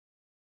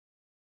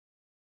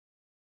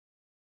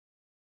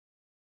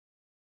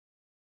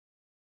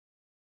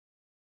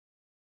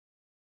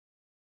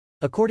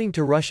According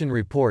to Russian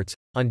reports,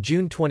 on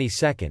June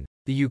 22,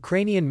 the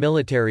Ukrainian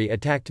military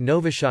attacked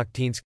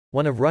Novoshakhtinsk,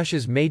 one of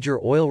Russia's major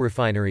oil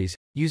refineries,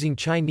 using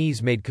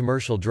Chinese-made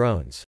commercial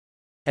drones.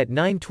 At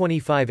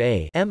 9:25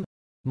 a.m.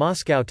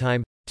 Moscow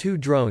time, 2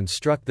 drones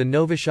struck the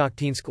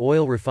Novoshakhtinsk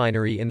oil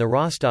refinery in the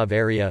Rostov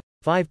area,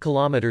 5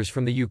 kilometers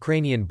from the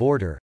Ukrainian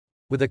border.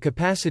 With a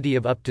capacity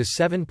of up to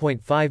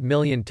 7.5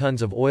 million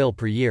tons of oil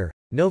per year,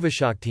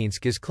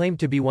 Novoshakhtinsk is claimed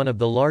to be one of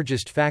the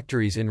largest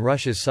factories in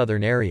Russia's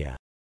southern area.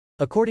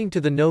 According to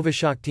the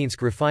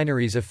Novoshakhtinsk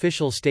refinery's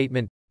official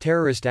statement,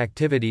 terrorist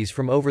activities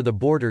from over the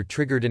border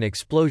triggered an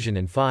explosion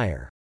and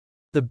fire.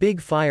 The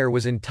big fire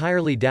was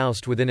entirely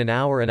doused within an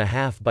hour and a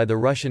half by the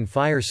Russian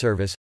fire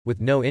service, with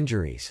no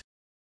injuries.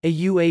 A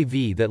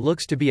UAV that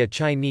looks to be a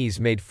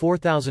Chinese-made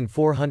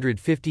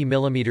 4,450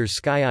 mm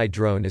Skyeye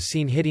drone is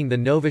seen hitting the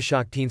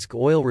Novoshakhtinsk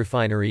oil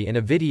refinery in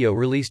a video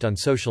released on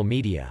social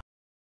media.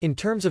 In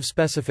terms of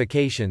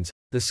specifications,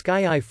 the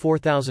Skyeye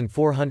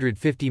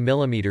 4,450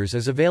 mm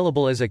is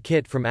available as a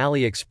kit from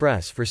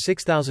AliExpress for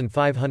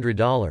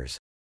 $6,500.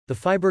 The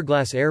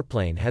fiberglass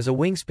airplane has a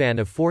wingspan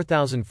of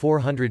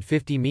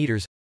 4,450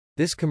 meters.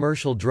 This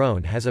commercial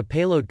drone has a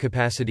payload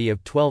capacity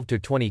of 12 to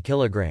 20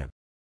 kg.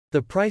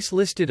 The price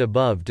listed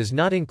above does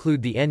not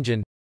include the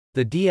engine.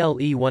 The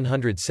DLE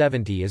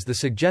 170 is the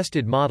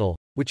suggested model,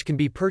 which can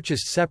be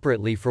purchased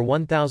separately for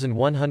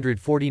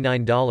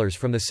 $1,149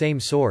 from the same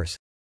source.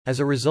 As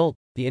a result,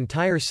 the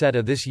entire set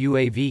of this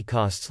UAV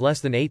costs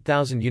less than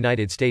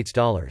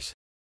 $8,000.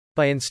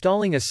 By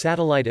installing a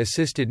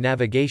satellite-assisted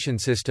navigation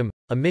system,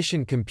 a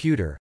mission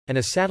computer, and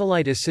a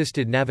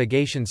satellite-assisted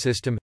navigation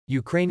system,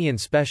 Ukrainian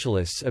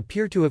specialists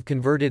appear to have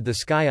converted the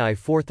Skyeye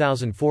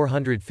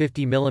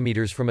 4,450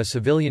 mm from a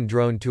civilian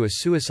drone to a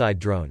suicide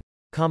drone,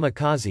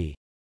 kamikaze.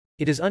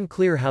 It is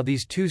unclear how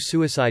these 2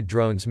 suicide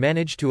drones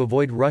managed to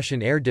avoid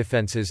Russian air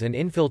defenses and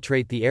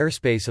infiltrate the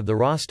airspace of the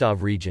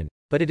Rostov region,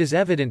 but it is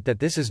evident that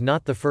this is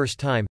not the first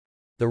time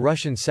the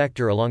Russian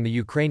sector along the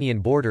Ukrainian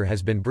border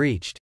has been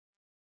breached.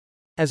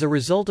 As a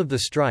result of the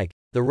strike,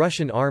 the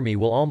Russian army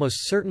will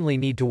almost certainly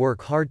need to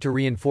work hard to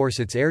reinforce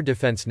its air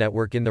defense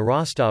network in the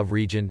Rostov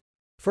region.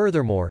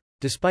 Furthermore,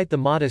 despite the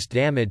modest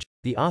damage,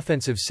 the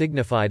offensive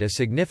signified a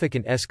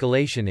significant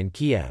escalation in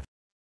Kiev.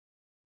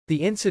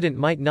 The incident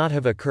might not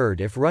have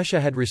occurred if Russia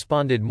had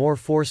responded more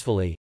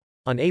forcefully.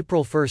 On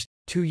April 1,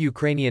 2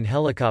 Ukrainian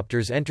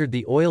helicopters entered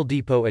the oil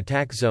depot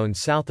attack zone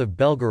south of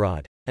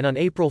Belgorod, and on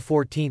April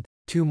 14,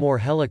 2 more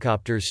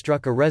helicopters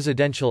struck a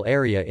residential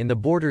area in the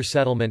border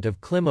settlement of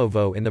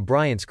Klimovo in the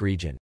Bryansk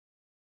region.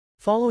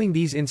 Following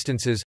these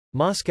instances,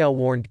 Moscow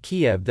warned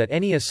Kiev that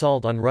any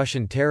assault on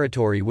Russian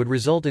territory would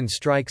result in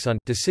strikes on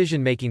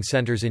decision-making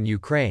centers in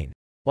Ukraine,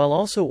 while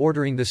also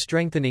ordering the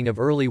strengthening of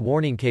early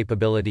warning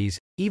capabilities,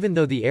 even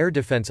though the air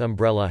defense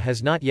umbrella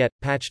has not yet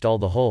patched all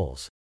the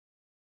holes.